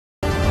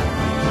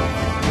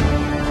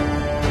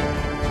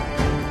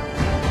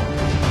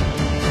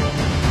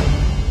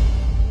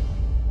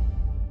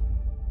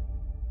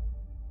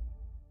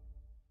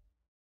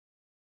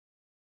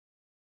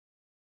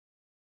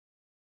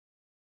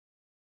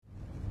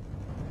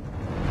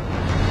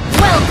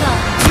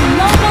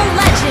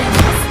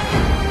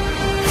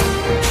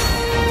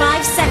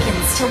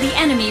until the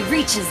enemy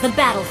reaches the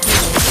battlefield.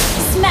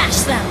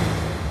 Smash them!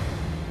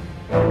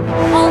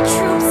 All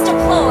troops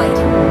deployed!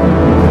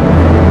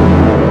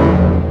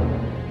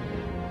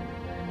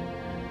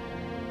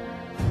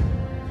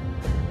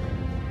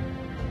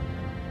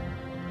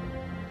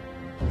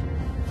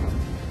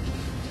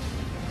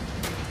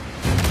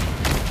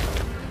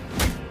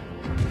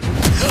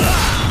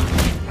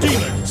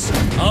 Demons!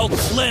 I'll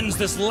cleanse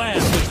this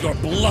land with your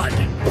blood!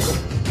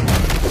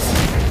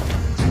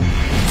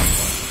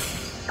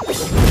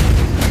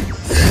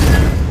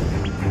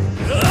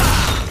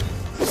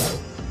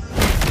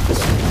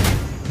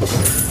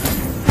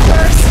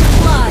 First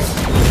blood!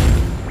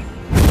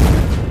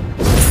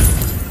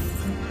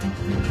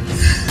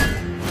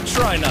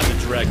 Try not to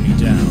drag me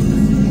down.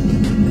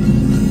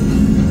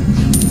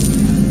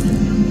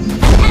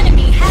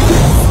 Enemy has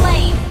been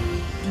slain!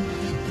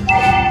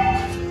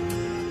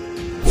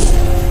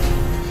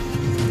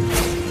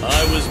 I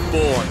was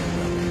born.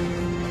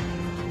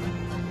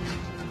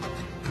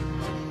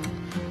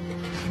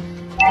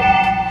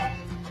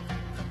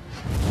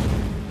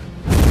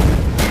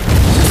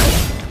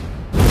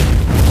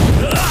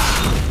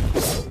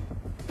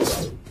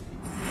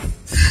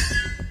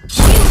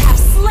 You have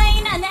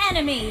slain an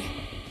enemy!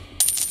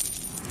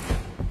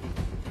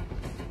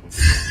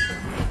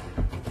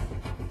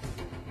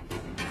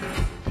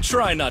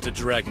 Try not to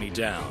drag me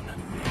down.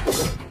 An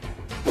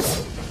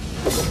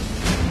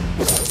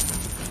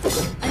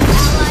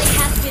ally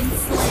has been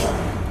slain.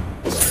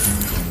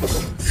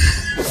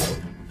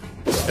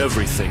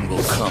 Everything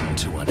will come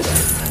to an end.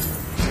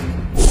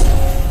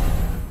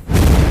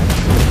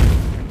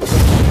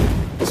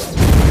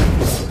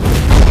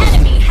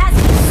 Enemy has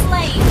been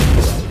slain!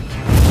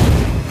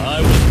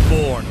 I was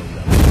born a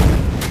rebel.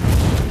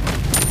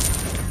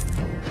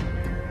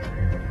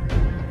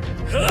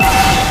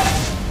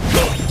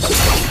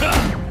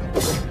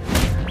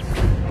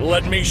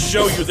 Let me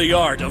show you the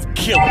art of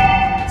killing.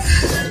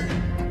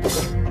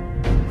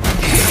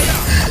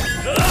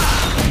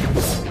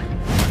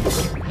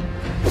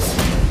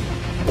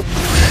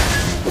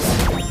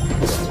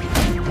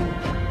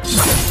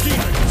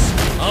 Demons,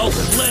 I'll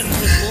cleanse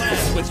this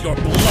land with your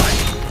blood.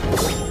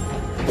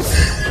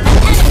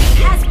 Enemy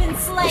has been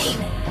slain!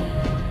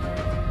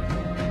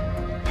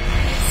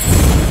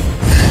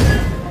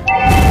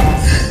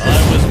 I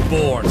was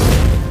born.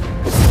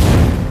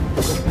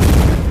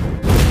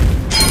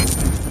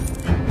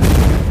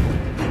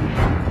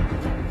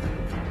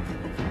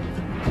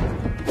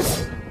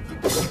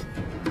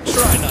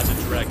 Try not to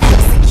drag me.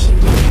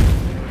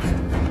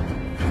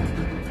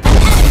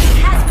 Enemy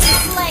has been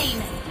slain!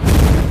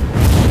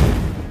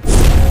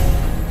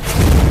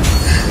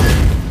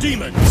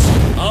 Demons,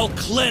 I'll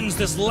cleanse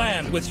this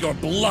land with your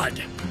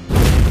blood.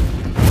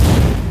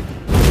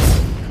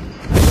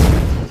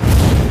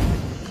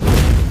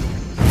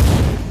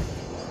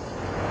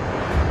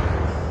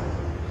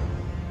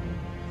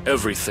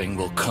 Everything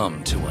will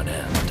come to an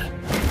end.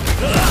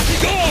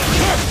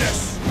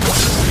 Darkness!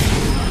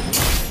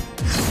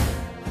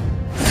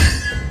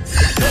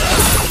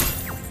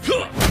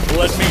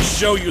 Let me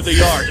show you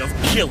the art of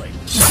killing.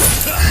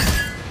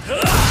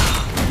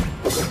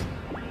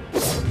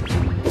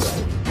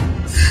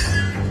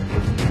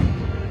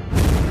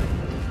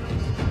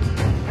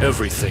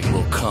 Everything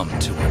will come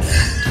to an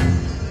end.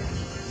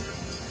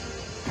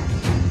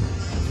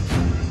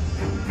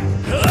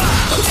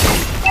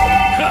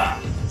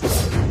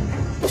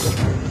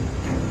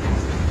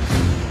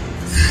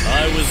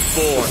 I was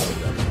born a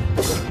rebel.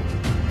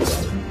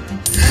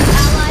 An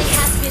ally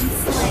has been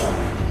slain.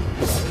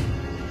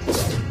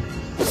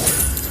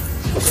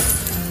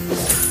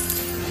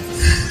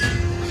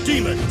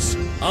 Demons,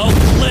 I'll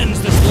cleanse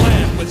this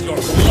land with your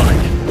blood.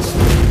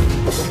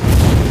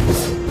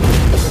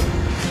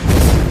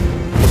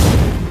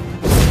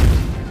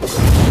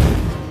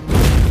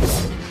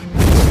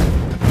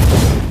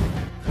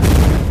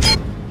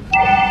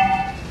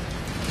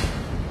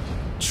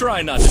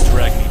 Try not to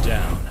drag me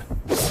down.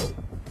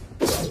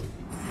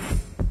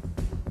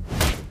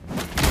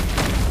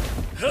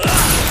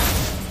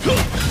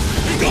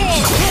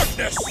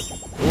 Darkness!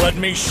 Let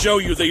me show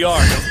you the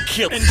art of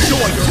killing. Enjoy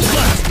your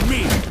last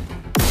meal.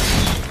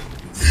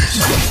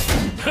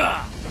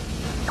 Ha!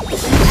 An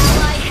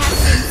ally has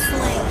been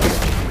slain.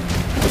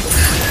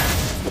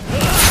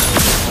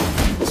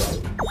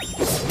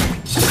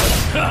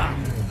 Ha!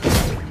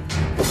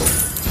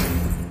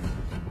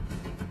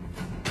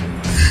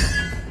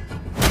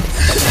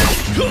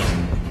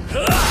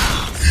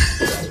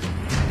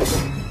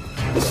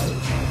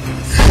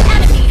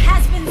 Enemy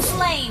has been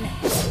slain.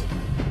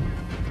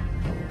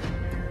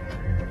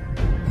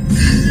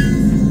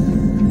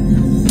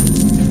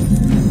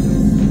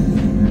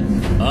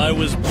 I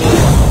was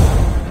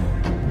born.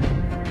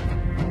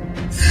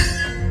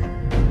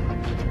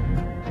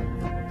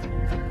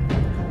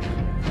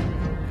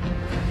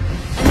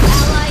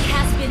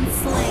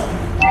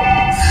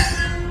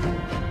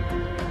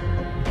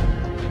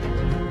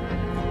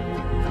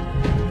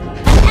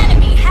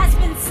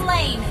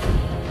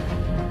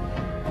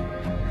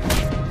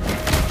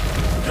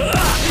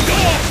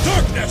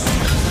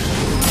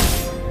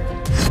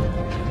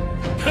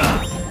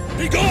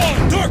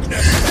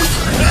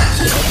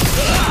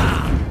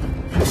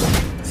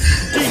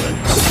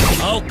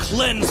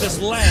 this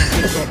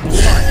land with your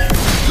blood!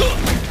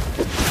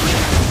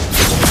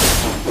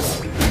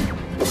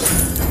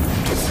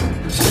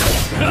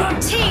 Your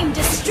team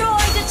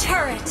destroyed a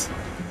turret!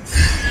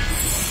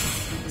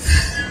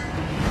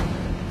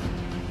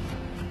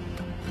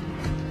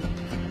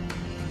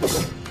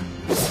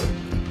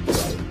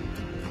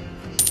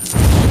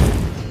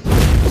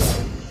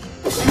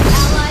 An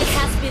ally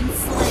has been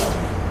slain.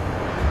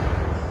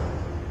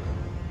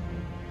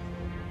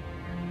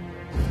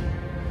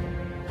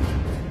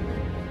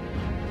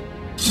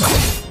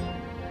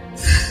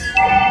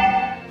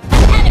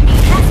 Enemy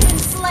has been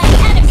slain!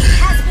 Enemy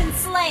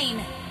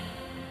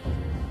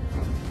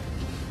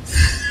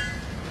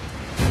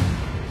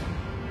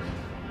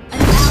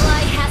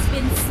has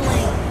been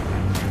slain!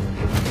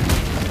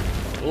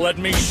 Let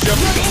me show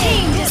Your you.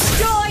 team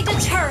destroyed a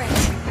turret!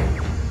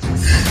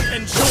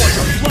 Enjoy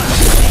your flash!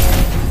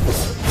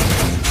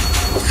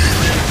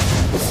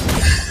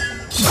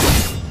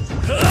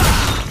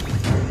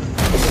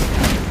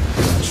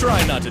 Try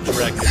not to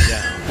drag me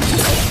down.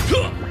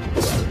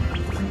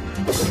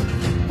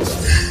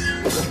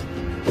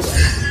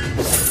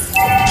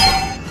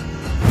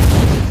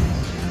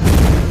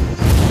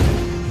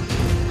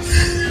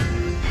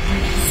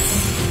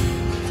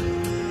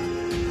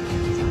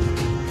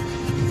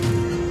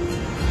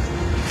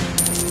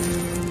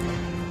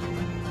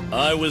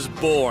 I was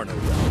born a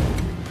rebel.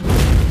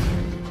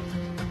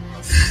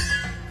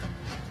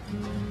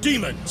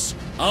 Demons,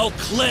 I'll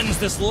cleanse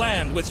this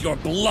land with your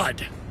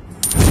blood.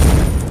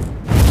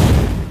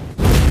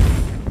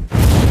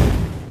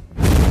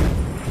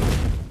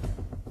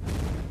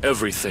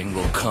 Everything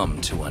will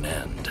come to an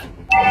end.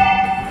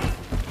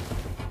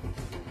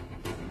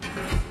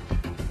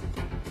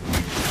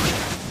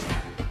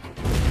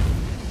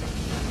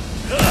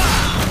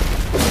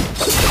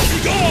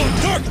 Go,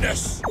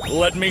 darkness!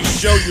 Let me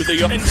show you the...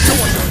 Enjoy your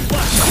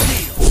flash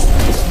meal!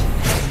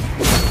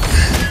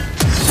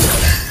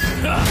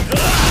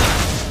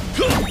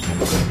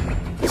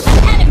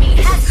 Enemy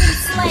has been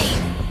slain!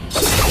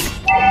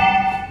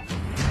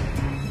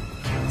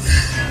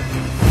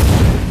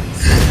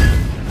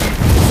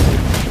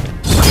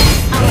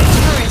 Our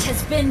turret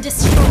has been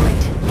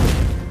destroyed.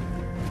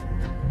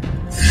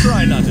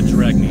 Try not to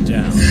drag me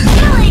down.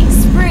 Killing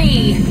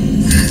spree!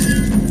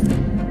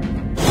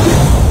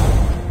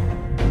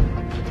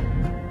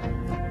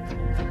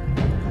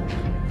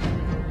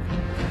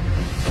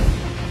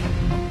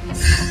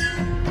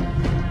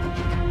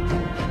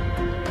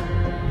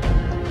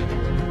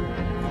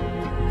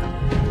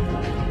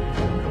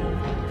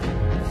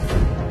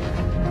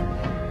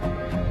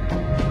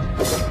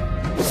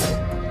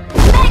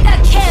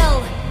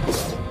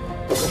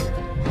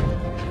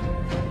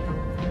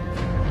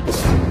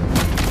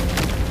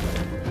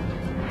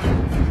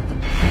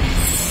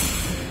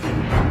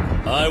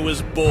 I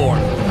was born.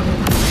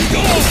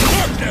 Go,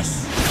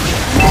 darkness!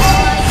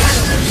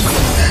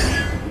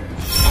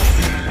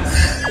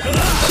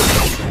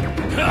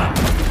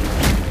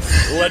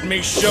 Let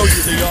me show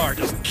you the art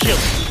of killing.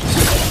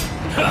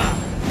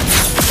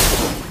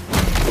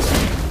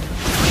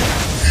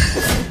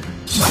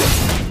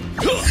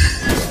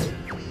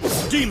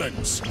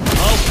 Demons,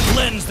 I'll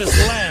cleanse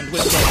this land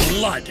with your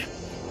blood.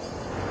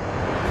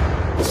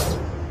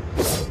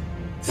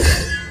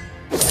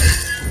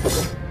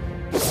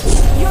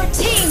 Your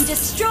team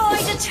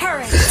destroyed a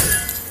turret!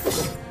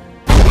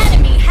 An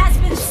enemy has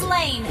been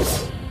slain!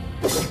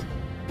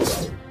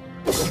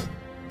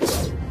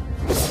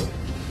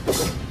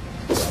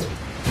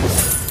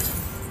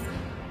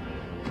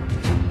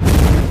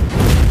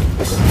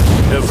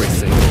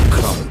 Everything will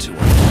come to an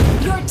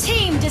end. Your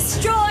team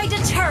destroyed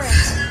a turret!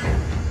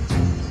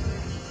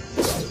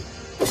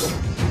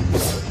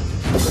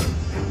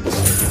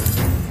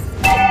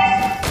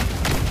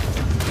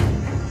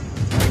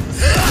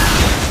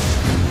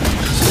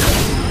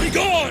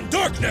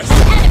 Darkness!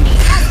 Enemy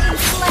has been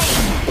slain!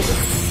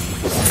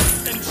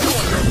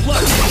 Enjoy your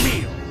blood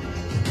meal!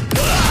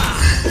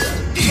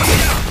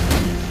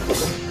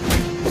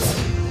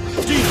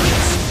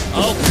 Demons,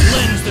 I'll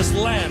cleanse this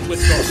land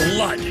with your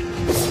blood!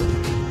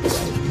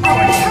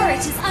 Our turret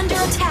is under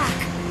attack!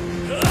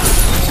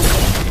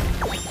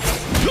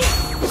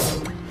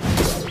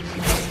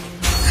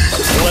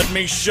 Let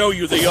me show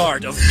you the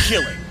art of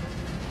killing!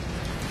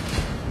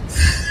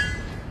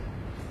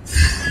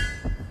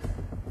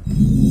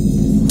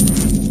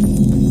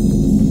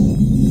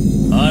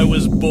 I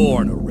was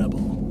born a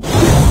rebel.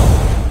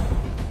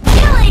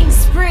 Killing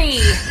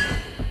spree!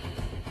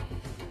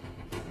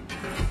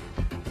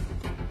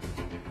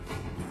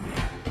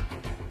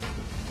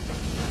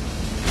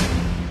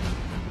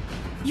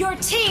 Your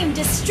team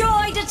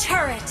destroyed a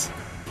turret!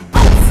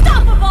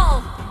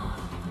 Unstoppable!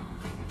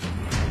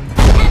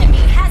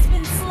 Enemy has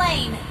been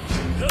slain!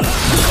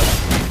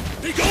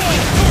 Be gone,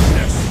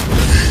 darkness!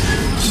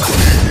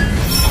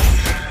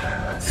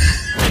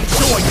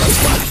 Enjoy your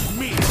last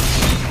meal!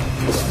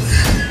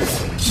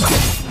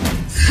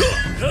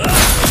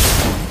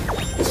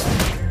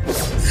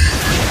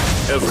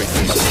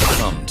 Everything will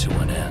come to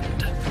an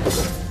end. An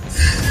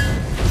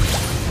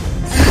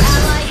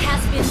ally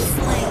has been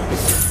slain.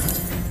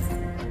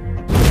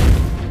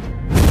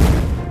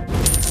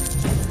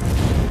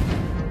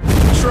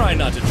 Try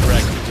not to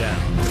drag me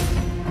down.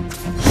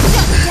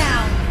 Shut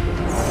down!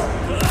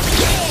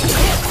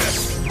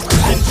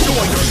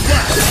 Enjoy your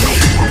last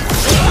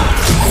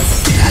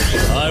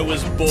meal! I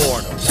was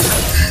born.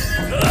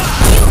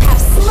 You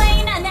have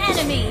slain an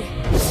enemy!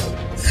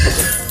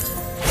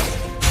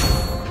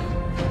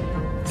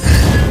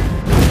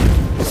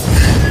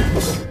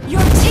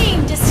 Your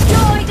team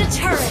destroyed a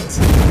turret!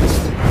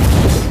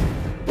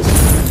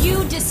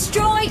 You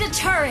destroyed a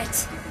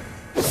turret!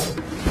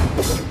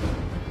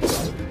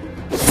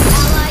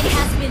 Ally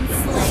has been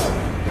slain.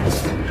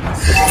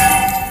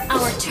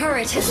 Our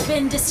turret has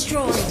been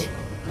destroyed.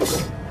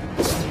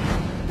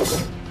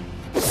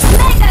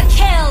 Mega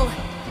kill!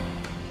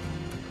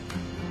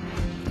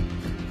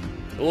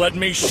 Let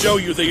me show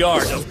you the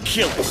art of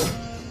killing.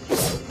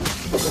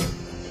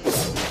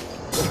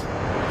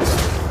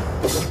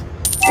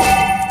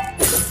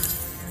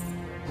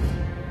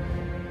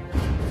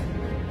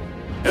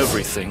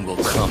 Everything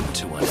will come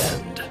to an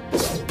end.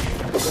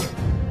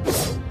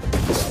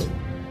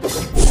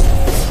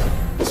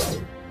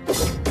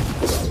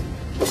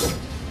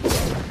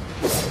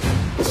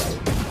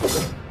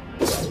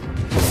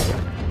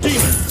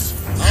 Demons,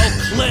 I'll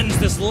cleanse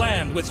this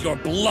land with your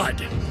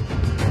blood.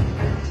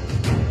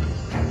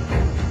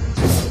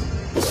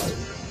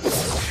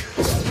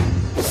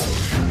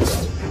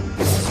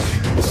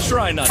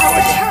 Try not to.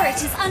 Our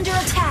turret is under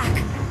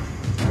attack.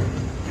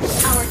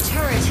 Our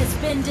turret has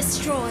been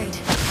destroyed.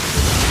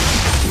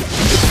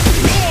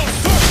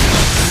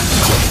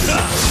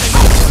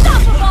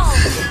 Unstoppable!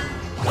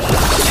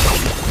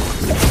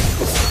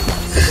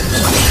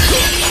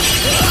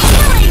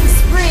 Killing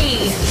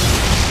spree!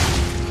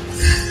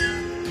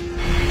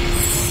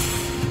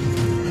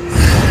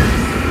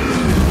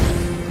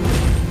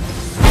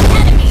 An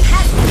enemy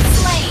has been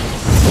slain.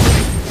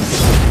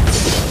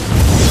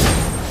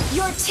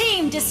 Your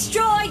team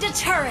destroyed a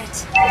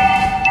turret.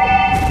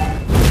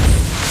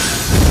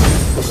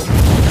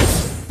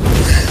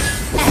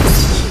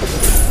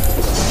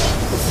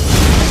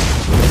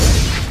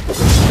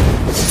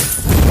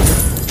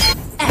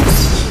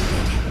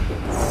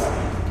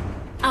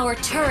 Our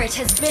turret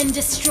has been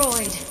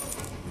destroyed.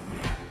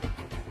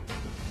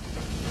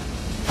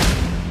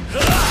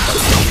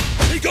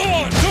 Be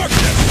gone,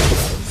 darkness!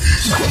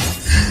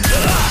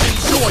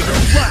 Enjoy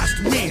your last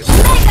meal!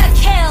 Mega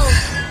kill!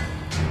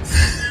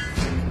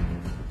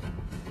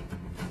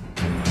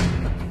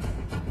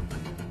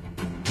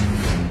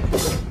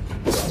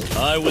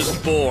 I was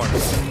born.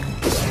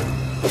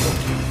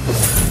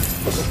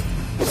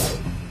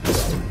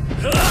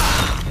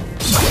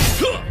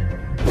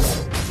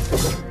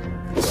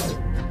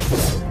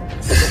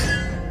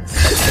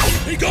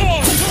 Be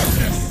gone,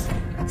 darkness!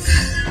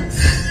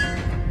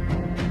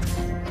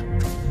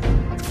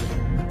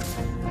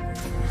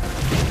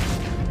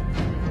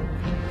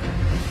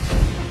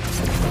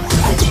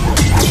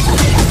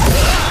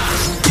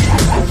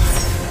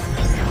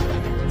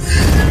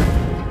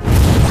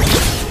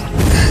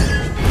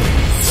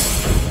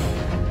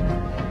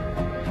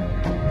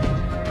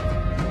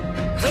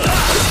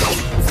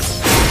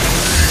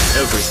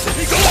 Everything.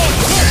 Be gone,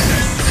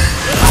 darkness!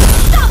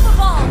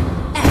 Unstoppable!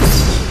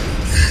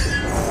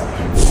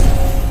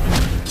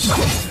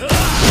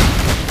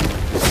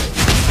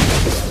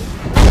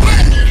 An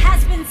enemy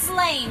has been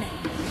slain.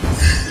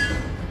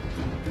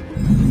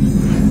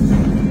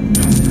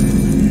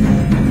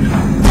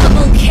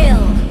 Double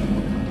kill.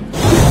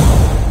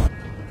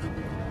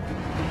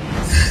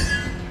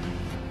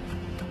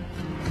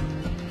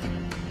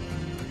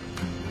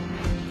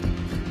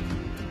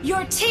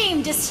 Your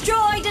team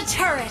destroyed a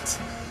turret.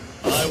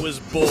 I was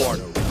born.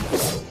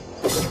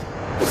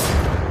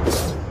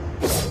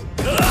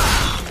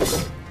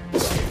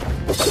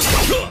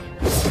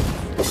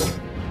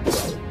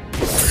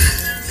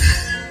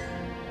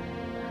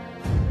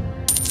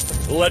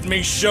 Let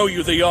me show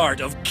you the art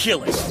of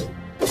killing.